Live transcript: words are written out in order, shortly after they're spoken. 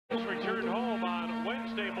returned home on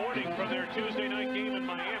Wednesday morning from their Tuesday night game in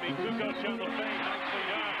Miami. Kukoč on the fade, nicely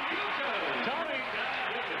done. Toni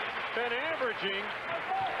been averaging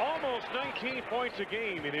almost 19 points a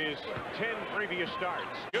game in his 10 previous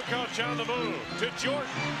starts. Kukoč on the move to Jordan.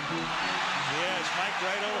 Yes, Mike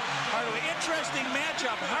Riddle, Hardaway. Interesting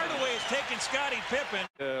matchup. Hardaway is taking Scottie Pippen.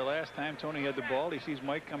 Last time Toni had the ball, he sees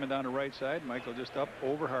Mike coming down the right side. Michael just up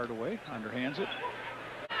over Hardaway, underhands it.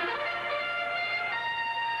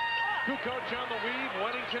 Kukoč on the weave.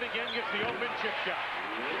 Wennington again gets the open chip shot.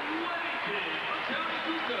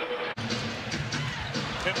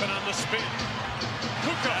 Pippen on the spin.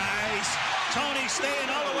 Kukoč. Nice. Toni staying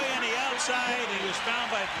all the way on the outside. He was found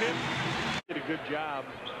by Pippen. Did a good job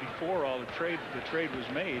before all the trade was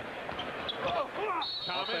made.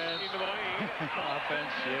 Thomas into the lane.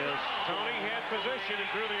 Offense, yes. Toni had position and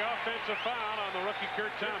drew the offensive foul on the rookie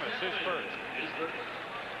Kurt Thomas, his first.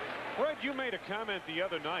 Fred, you made a comment the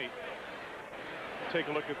other night. Take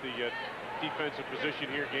a look at the defensive position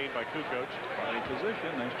here gained by Kukoč. Body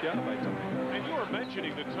position, nice job by Toni. And you were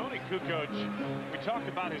mentioning that Toni Kukoč, we talked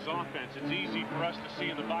about his offense. It's easy for us to see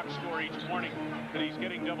in the box score each morning that he's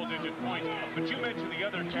getting double-digit points. But you mentioned the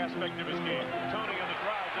other aspect of his game. Toni on the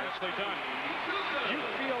drive, nicely done. You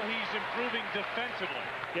feel he's improving defensively?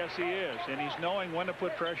 Yes, he is. And he's knowing when to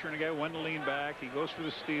put pressure on a guy, when to lean back. He goes for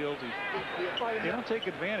the steals. They don't take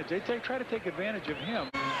advantage. They try to take advantage of him.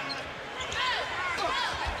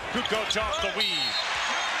 Kukoč off the weave.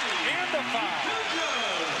 And the foul.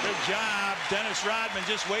 Good job. Dennis Rodman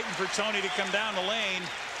just waiting for Toni to come down the lane.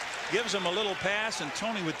 Gives him a little pass, and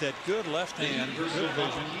Toni with that good left hand. Good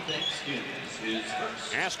vision.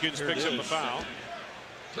 Haskins picks up the foul.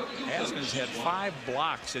 Haskins had 5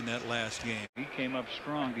 blocks in that last game. He came up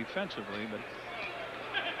strong defensively, but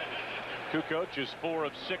Kukoč is 4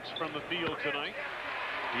 of 6 from the field tonight.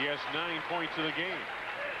 He has 9 points in the game.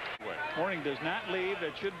 Mourning does not leave.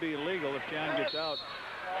 That should be illegal if John gets out.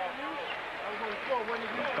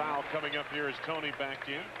 Foul coming up here as Toni backed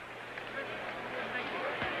in.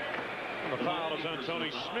 And the foul is on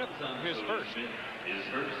Tony Smith, his first.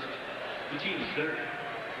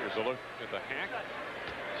 Here's a look at the hack.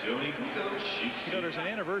 You know, there's an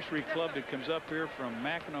anniversary club that comes up here from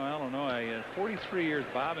Mackinac, Illinois. 43 years,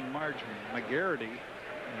 Bob and Marge McGarity,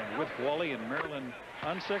 with Wally and Marilyn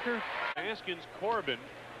Unsicker. Haskins, Corbin,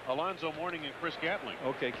 Alonzo Mourning, and Chris Gatling.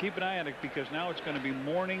 Okay, keep an eye on it because now it's going to be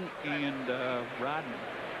Mourning and Rodman.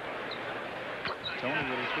 Toni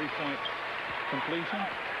with a 3-point completion.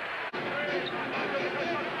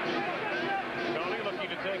 Toni looking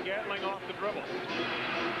to take Gatling off the dribble.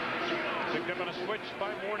 Picked up on a switch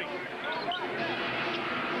by Mourning.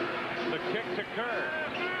 The kick to Kerr.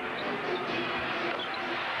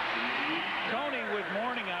 Toni with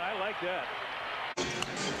Mourning on. I like that.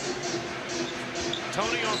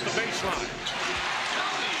 Toni off the baseline.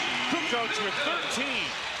 Kukoč with 13.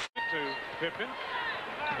 To Pippen.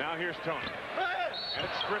 Now here's Toni. And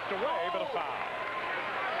it's stripped away, but a foul.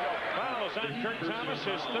 Foul is on Kurt Thomas,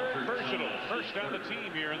 his third personal. First on the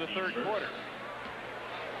team here in the third quarter.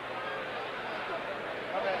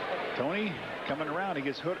 Toni coming around. He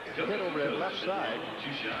gets hit over that left side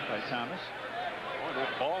by Thomas. Boy,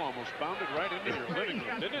 that ball almost bounded right into your living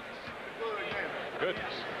room, didn't it?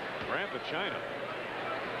 Goodness. Grab the China.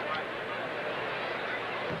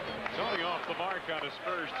 Toni off the mark on his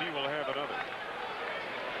first. He will have another.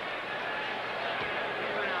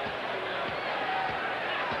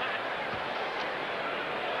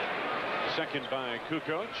 Second by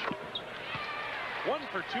Kukoč. 1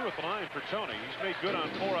 for 2 at the line for Toni. He's made good on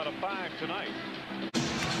 4 out of 5 tonight.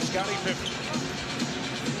 Scottie Pippen.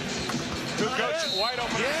 Kukoč wide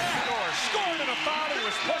open. Yeah. Scored in a foul. He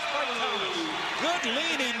was pushed by Thomas. Good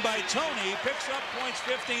lean in by Toni. Picks up points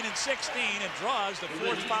 15 and 16 and draws the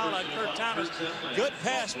 4th foul on Kurt Thomas. Good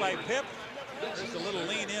pass by Pip. There's a little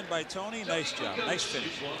lean in by Toni. Nice job. Nice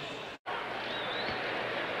finish.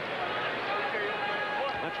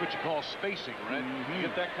 That's what you call spacing, right? You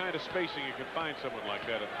get that kind of spacing, you can find someone like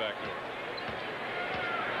that at the back door.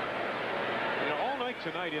 You know, all night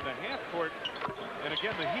tonight in the half court, and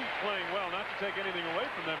again, the Heat playing well, not to take anything away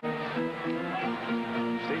from them.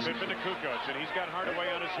 Pippen to Kukoč, and he's got Hardaway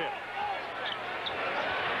on his hip.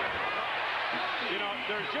 You know,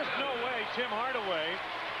 there's just no way Tim Hardaway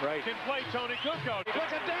can play Toni Kukoč. Look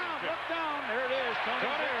it down, look down. There it is.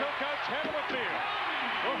 Toni Kukoč, head of the field.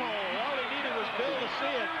 Oh, all he needed was Bill to see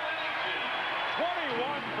it.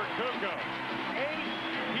 21 for Kukoč.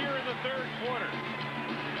 8 here in the third quarter.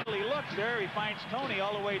 He looks there. He finds Toni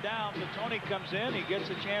all the way down. So Toni comes in. He gets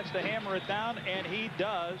a chance to hammer it down, and he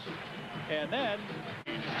does. And then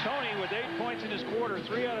Toni with 8 points in his quarter,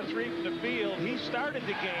 3 out of 3 from the field. He started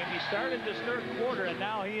the game. He started this third quarter, and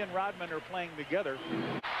now he and Rodman are playing together.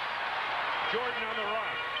 Jordan on the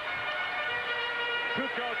run.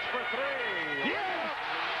 Kukoč for 3. Yeah!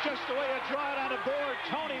 Just the way to draw it on the board.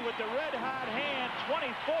 Toni with the red-hot hand,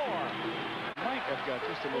 24. Mike has got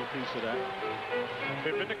just a little piece of that.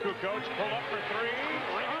 Pippen to Kukoč, pull up for 3.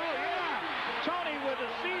 Oh, yeah! Toni with a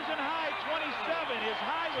season-high 27. His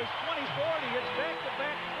high was 24. He hits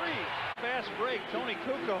back-to-back 3. Fast break. Toni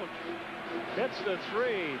Kukoč hits the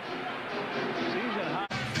 3. Season-high.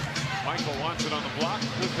 Michael wants it on the block.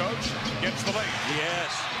 Kukoč gets the lane. Yes.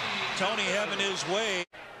 Toni having his way.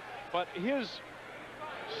 But his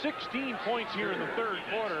 16 points here in the third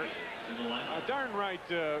quarter, darn right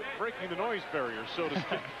breaking the noise barrier, so to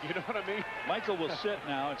speak. You know what I mean? Michael will sit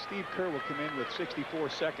now, and Steve Kerr will come in with 64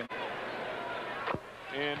 seconds.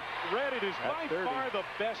 And Red, it is by far the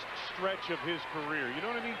best stretch of his career. You know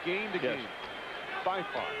what I mean? Game to game. By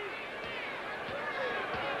far.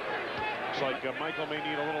 Looks like Michael may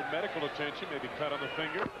need a little medical attention, maybe cut on the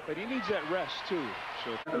finger. But he needs that rest, too.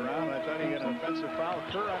 So turn around. I thought he had an offensive foul.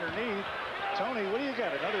 Kerr underneath. Toni, what do you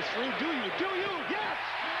got? Another 3? Do you? Do you? Yes!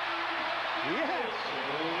 Yes!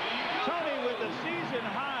 Toni with the season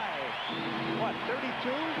high. What,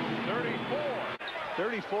 32? 34.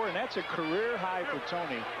 34, and that's a career high for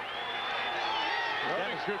Toni.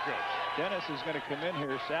 Dennis is going to come in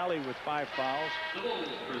here. Sally with 5 fouls.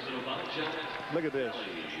 Look at this.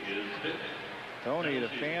 Toni, the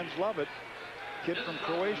fans love it. Kid from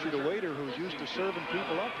Croatia, the waiter who's used to serving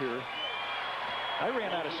people up here. I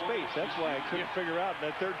ran out of space. That's why I couldn't figure out in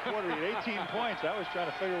that third quarter. He had 18 points. I was trying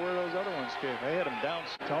to figure where those other ones came. They had him down.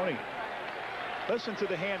 Toni. Listen to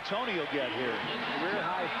the hand Toni will get here. Career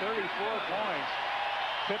high 34 points.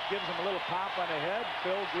 Pip gives him a little pop on the head.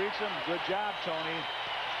 Phil greets him. Good job, Toni.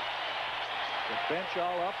 The bench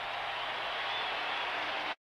all up.